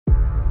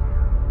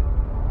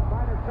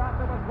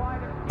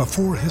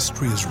Before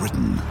history is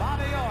written,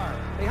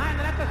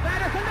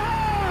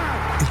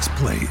 it's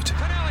played.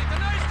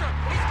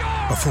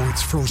 Before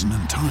it's frozen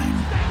in time,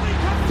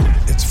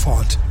 it's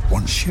fought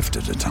one shift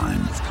at a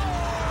time.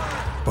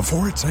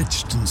 Before it's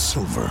etched in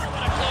silver,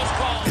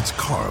 it's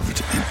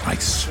carved in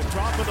ice.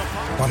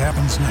 What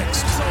happens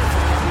next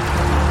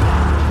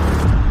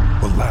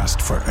will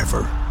last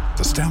forever.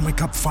 The Stanley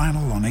Cup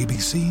Final on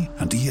ABC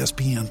and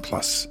ESPN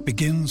Plus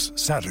begins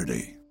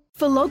Saturday.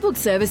 For logbook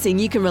servicing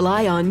you can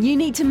rely on, you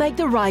need to make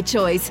the right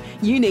choice.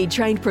 You need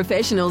trained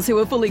professionals who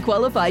are fully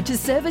qualified to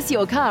service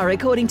your car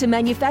according to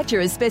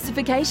manufacturer's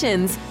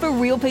specifications. For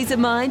real peace of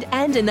mind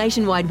and a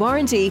nationwide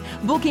warranty,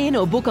 book in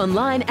or book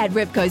online at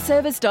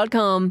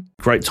repcoservice.com.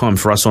 Great time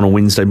for us on a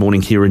Wednesday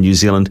morning here in New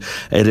Zealand.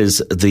 It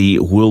is the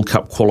World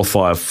Cup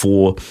qualifier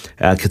for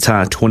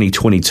Qatar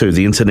 2022,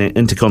 the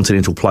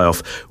Intercontinental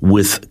Playoff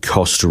with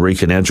Costa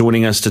Rica. Now,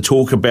 joining us to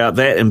talk about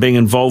that and being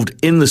involved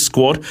in the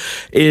squad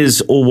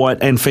is All White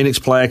and Phoenix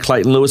player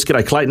Clayton Lewis.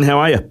 G'day, Clayton. How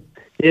are you?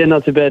 Yeah,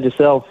 not too bad.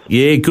 Yourself?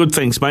 Yeah, good,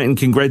 thanks, mate, and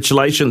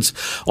congratulations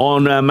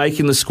on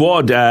making the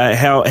squad.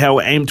 How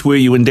amped were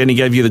you when Danny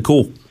gave you the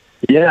call?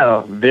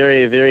 Yeah,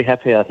 very, very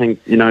happy. I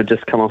think,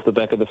 just come off the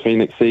back of the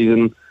Phoenix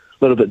season,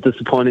 a little bit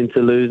disappointing to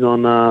lose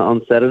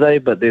on Saturday,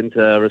 but then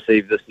to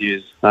receive this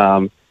news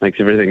makes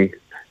everything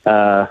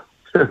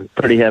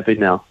pretty happy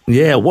now.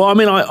 Yeah, well, I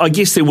mean, I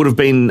guess there would have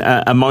been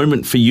a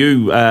moment for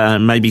you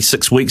maybe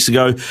 6 weeks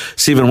ago,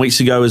 7 weeks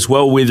ago as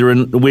well,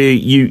 where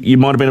you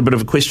might have been a bit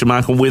of a question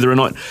mark on whether or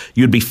not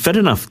you'd be fit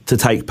enough to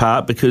take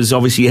part, because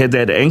obviously you had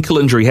that ankle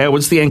injury. How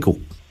was the ankle?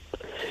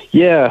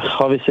 Yeah,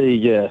 obviously,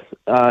 yeah.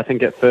 I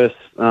think at first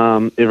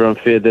everyone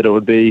feared that it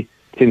would be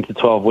 10 to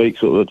 12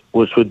 weeks,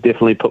 which would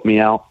definitely put me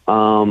out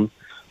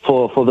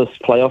for this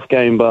playoff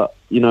game. But,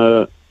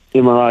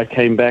 MRI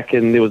came back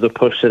and there was a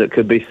push that it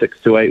could be 6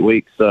 to 8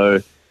 weeks.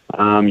 So,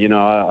 I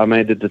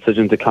made the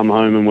decision to come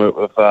home and work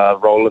with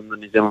Roland, the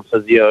New Zealand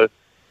physio,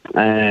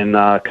 and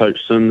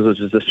Coach Sims, which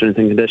is the strength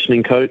and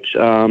conditioning coach,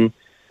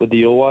 with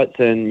the All Whites.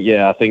 And,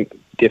 yeah, I think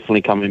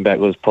definitely coming back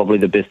was probably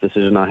the best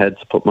decision I had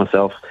to put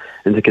myself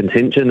into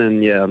contention.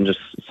 And, yeah, I'm just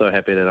so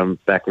happy that I'm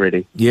back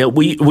ready. Yeah,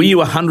 were you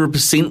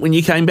 100% when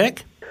you came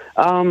back?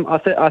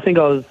 I think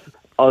I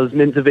was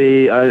meant to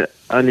be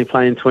only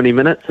playing 20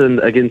 minutes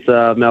against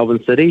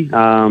Melbourne City,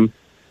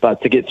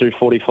 but to get through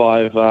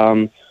 45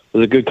 was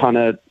a good kind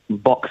of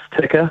box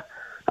ticker.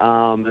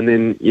 And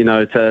then,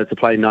 to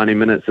play 90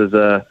 minutes is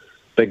a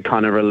big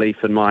kind of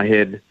relief in my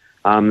head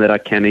that I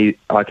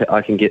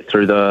can get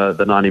through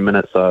the 90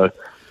 minutes. So,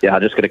 yeah, I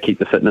just got to keep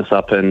the fitness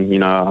up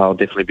and, I'll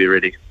definitely be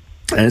ready.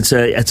 And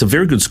it's a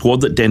very good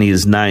squad that Danny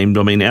has named.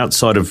 I mean,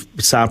 outside of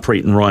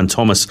Sarpreet and Ryan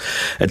Thomas,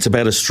 it's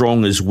about as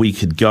strong as we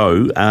could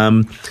go.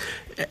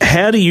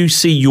 How do you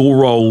see your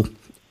role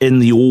in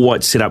the All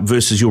White setup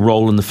versus your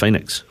role in the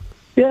Phoenix?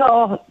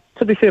 Yeah,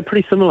 to be fair,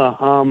 pretty similar.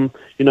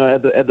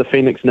 At the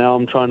Phoenix now,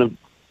 I'm trying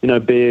to,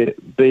 be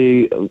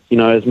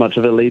as much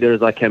of a leader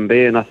as I can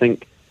be, and I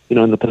think,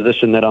 in the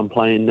position that I'm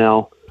playing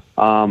now,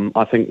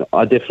 I think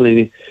I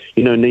definitely,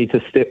 need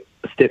to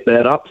step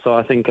that up. So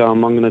I think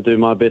I'm going to do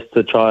my best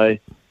to try,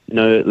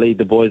 lead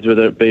the boys,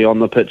 whether it be on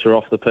the pitch or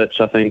off the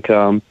pitch. I think,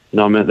 I'm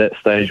at that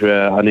stage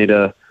where I need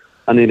to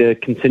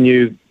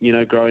continue,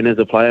 growing as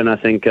a player, and I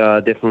think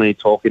definitely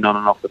talking on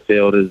and off the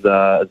field is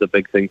a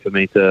big thing for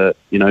me to,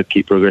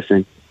 keep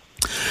progressing.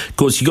 Of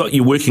course,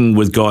 you're working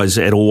with guys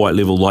at All White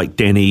level like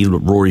Danny,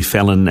 Rory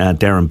Fallon,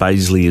 Darren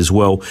Baisley as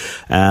well.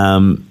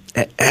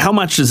 How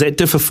much does that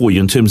differ for you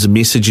in terms of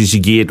messages you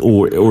get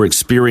or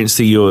experience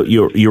that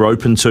you're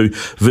open to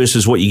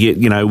versus what you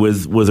get,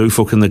 with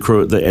Ufuk and the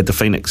crew at the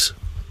Phoenix?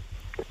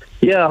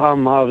 Yeah, I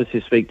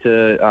obviously speak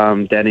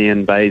to Danny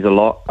and Bays a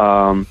lot.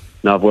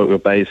 I've worked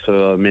with Bays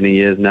for many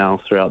years now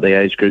throughout the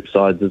age group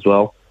sides as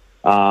well.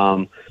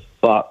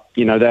 But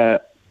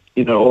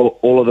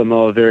all of them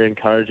are very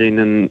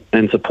encouraging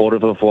and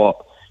supportive of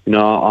what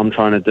I'm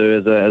trying to do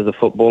as a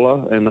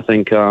footballer, and I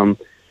think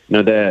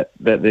that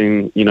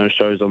then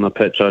shows on the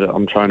pitch.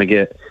 I'm trying to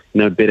get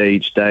better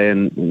each day,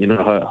 and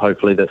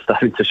hopefully that's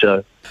starting to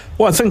show.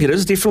 Well, I think it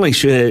is definitely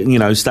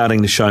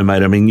starting to show,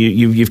 mate. I mean,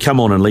 you've come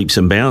on in leaps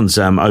and bounds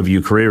over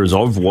your career as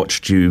I've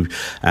watched you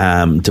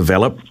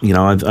develop.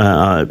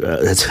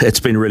 It's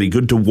been really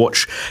good to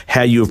watch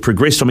how you have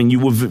progressed. I mean,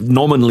 you were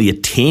nominally a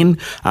 10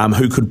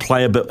 who could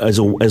play a bit as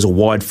a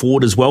wide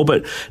forward as well,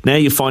 but now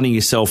you're finding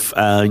yourself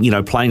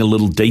playing a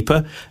little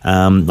deeper.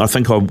 I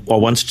think I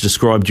once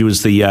described you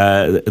as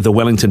the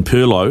Wellington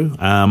Perlo.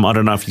 I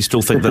don't know if you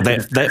still think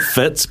that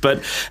fits,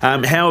 but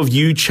how have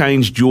you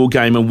changed your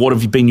game, and what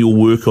have been your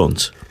work-ons?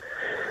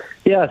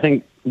 Yeah, I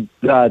think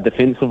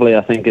defensively,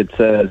 I think it's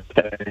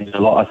changed a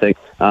lot. I think,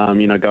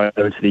 going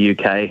over to the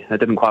UK, it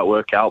didn't quite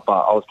work out, but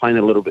I was playing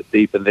a little bit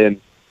deeper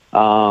then.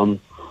 And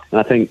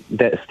I think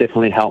that's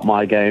definitely helped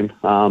my game,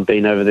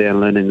 being over there and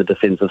learning the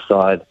defensive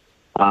side.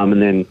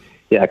 And then,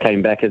 I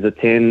came back as a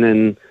 10,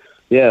 and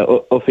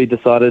Uffy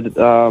decided,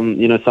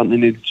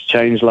 something needed to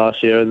change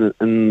last year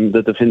in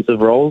the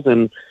defensive roles,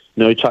 and,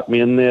 he chucked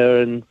me in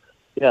there, and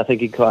I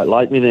think he quite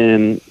liked me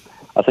then.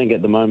 I think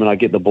at the moment I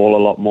get the ball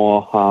a lot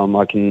more.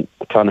 I can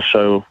kind of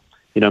show,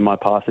 my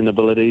passing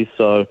abilities.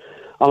 So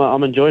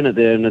I'm enjoying it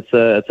there, and it's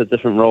a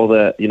different role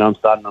that, I'm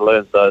starting to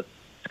learn. So it's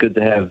good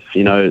to have,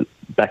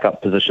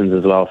 backup positions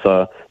as well.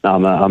 So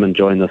I'm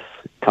enjoying this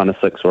kind of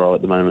 6 role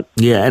at the moment.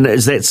 Yeah, and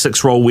is that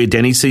 6 role where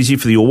Danny sees you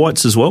for the All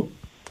Whites as well?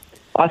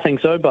 I think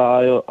so,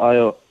 but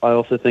I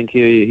also think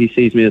he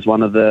sees me as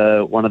one of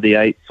the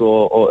 8s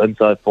or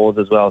inside 4s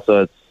as well.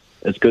 So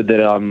it's good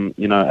that I'm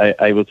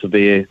able to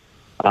be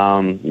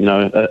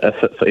a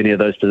fit for any of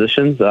those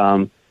positions.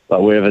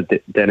 But wherever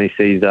Danny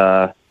sees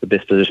the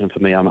best position for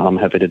me, I'm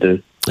happy to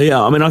do.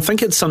 Yeah, I mean, I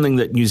think it's something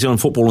that New Zealand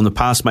football in the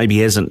past maybe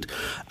hasn't,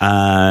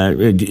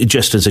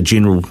 just as a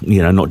general,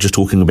 not just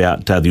talking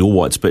about the All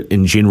Whites, but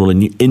in general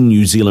in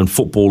New Zealand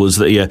football, is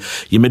that your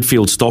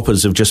midfield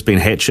stoppers have just been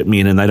hatchet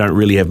men and they don't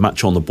really have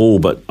much on the ball.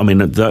 But, I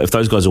mean, if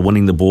those guys are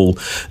winning the ball,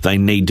 they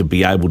need to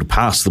be able to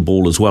pass the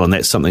ball as well, and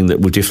that's something that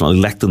we've definitely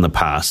lacked in the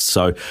past.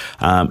 So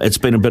it's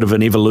been a bit of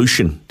an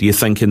evolution, do you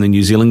think, in the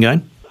New Zealand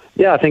game?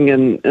 Yeah, I think,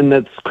 and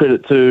that's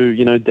credit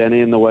to,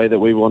 Danny and the way that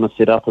we want to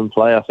set up and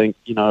play. I think,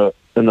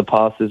 in the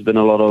past there's been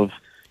a lot of,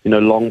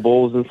 long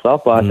balls and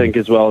stuff, but I think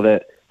as well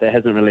that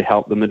hasn't really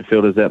helped the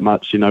midfielders that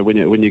much.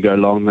 When you go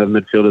long, the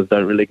midfielders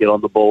don't really get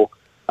on the ball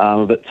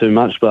a bit too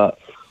much, but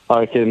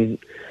I can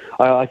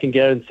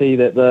guarantee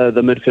that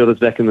the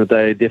midfielders back in the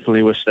day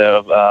definitely wish they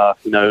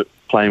were,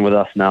 playing with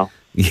us now.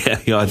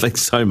 Yeah, I think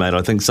so, mate.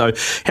 I think so.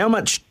 How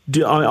much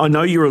I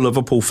know you're a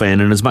Liverpool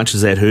fan, and as much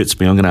as that hurts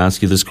me, I'm going to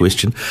ask you this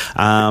question.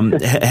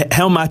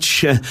 How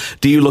much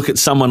do you look at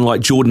someone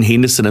like Jordan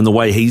Henderson and the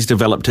way he's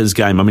developed his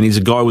game? I mean, he's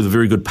a guy with a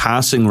very good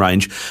passing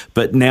range,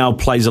 but now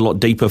plays a lot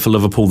deeper for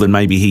Liverpool than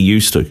maybe he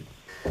used to.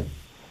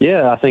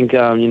 Yeah, I think,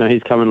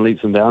 he's come in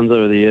leaps and bounds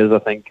over the years. I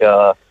think,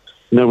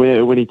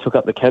 when he took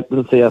up the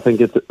captaincy, I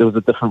think it was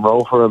a different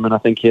role for him, and I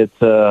think he had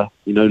to,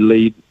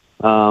 lead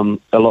a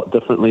lot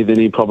differently than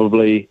he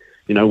probably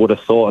would have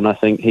thought. And I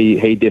think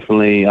he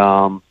definitely,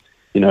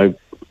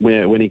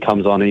 when he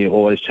comes on, he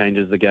always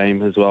changes the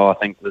game as well. I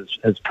think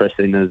his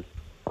pressing is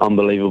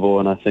unbelievable.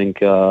 And I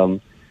think,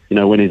 when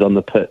he's on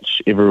the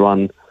pitch,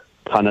 everyone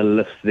kind of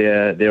lifts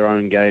their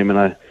own game.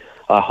 And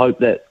I hope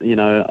that,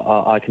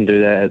 I can do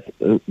that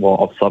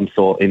of some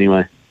sort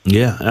anyway.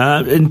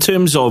 Yeah. In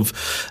terms of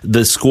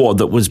the squad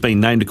that was being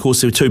named, of course,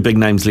 there were 2 big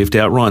names left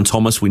out. Ryan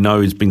Thomas, we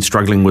know, has been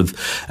struggling with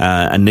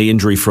a knee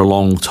injury for a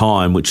long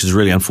time, which is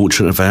really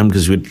unfortunate for him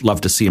because we'd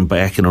love to see him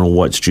back in an All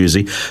Whites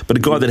jersey. But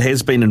a guy that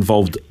has been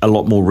involved a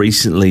lot more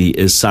recently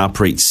is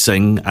Sarpreet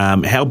Singh.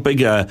 How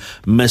big a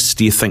miss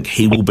do you think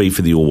he will be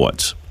for the All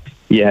Whites?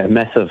 Yeah,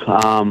 massive.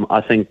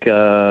 I think,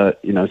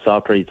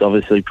 Sarpreet's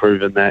obviously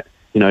proven that,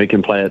 he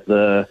can play at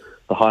the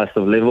highest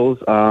of levels.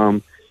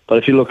 But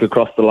if you look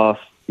across the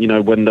last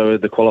window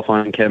of the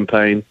qualifying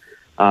campaign,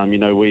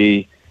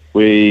 we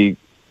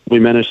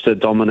managed to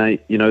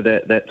dominate,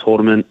 that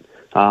tournament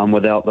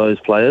without those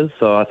players.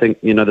 So I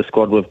think, the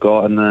squad we've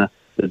got and the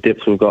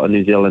depth we've got in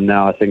New Zealand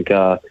now, I think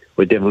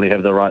we definitely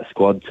have the right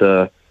squad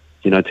to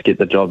get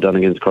the job done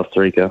against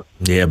Costa Rica.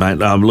 Yeah,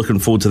 mate, I'm looking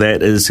forward to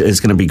that. It's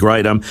going to be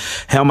great. How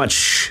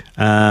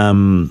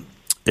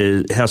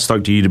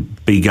stoked are you to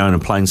be going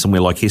and playing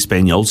somewhere like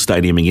Espanyol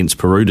Stadium against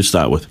Peru to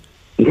start with?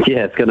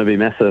 Yeah, it's going to be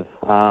massive.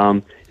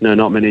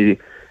 Not many.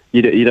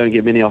 You don't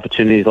get many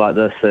opportunities like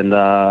this, and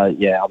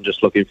I'm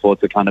just looking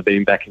forward to kind of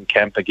being back in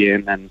camp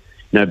again, and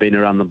being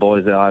around the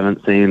boys that I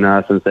haven't seen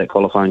since that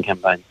qualifying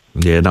campaign.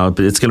 Yeah, no,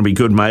 but it's going to be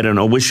good, mate, and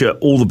I wish you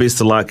all the best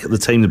of luck, the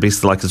team the best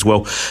of luck as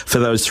well for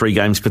those 3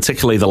 games,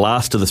 particularly the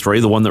last of the 3,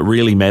 the one that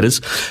really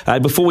matters.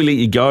 Before we let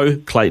you go,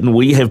 Clayton,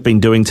 we have been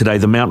doing today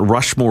the Mount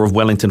Rushmore of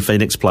Wellington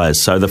Phoenix players.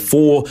 So the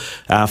 4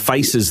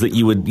 faces that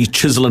you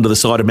chisel into the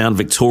side of Mount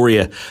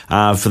Victoria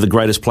for the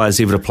greatest players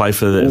ever to play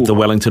for the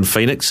Wellington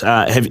Phoenix.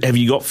 Have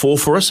you got 4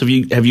 for us? Have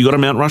you got a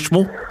Mount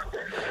Rushmore?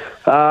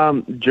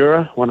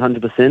 Jura,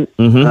 100%.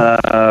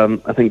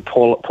 Mm-hmm. I think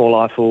Paul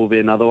Eiffel will be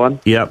another one.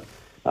 Yep.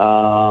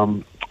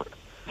 Someone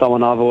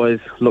I've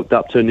always looked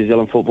up to in New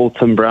Zealand football,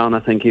 Tim Brown.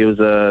 I think he was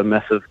a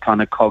massive kind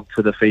of cog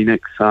to the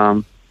Phoenix,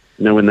 when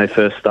they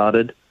first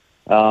started.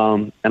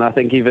 And I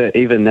think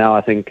even now, I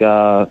think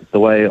the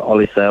way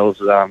Ollie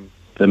Sales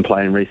been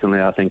playing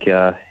recently, I think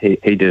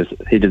he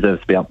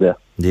deserves to be up there.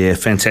 Yeah,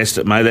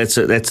 fantastic, mate.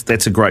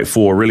 That's a great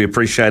 4. Really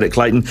appreciate it,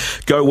 Clayton.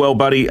 Go well,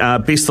 buddy.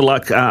 Best of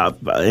luck,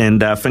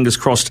 and fingers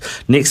crossed.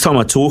 Next time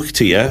I talk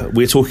to you,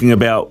 we're talking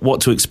about what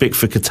to expect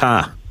for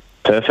Qatar.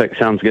 Perfect.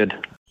 Sounds good.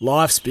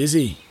 Life's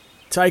busy.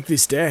 Take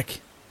this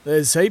deck.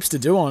 There's heaps to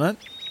do on it,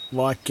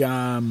 like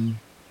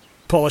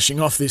polishing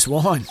off this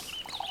wine.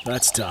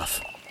 That's tough.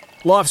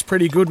 Life's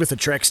pretty good with a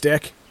Trex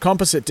deck.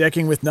 Composite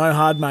decking with no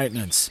hard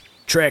maintenance.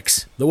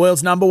 Trex, the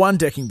world's #1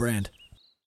 decking brand.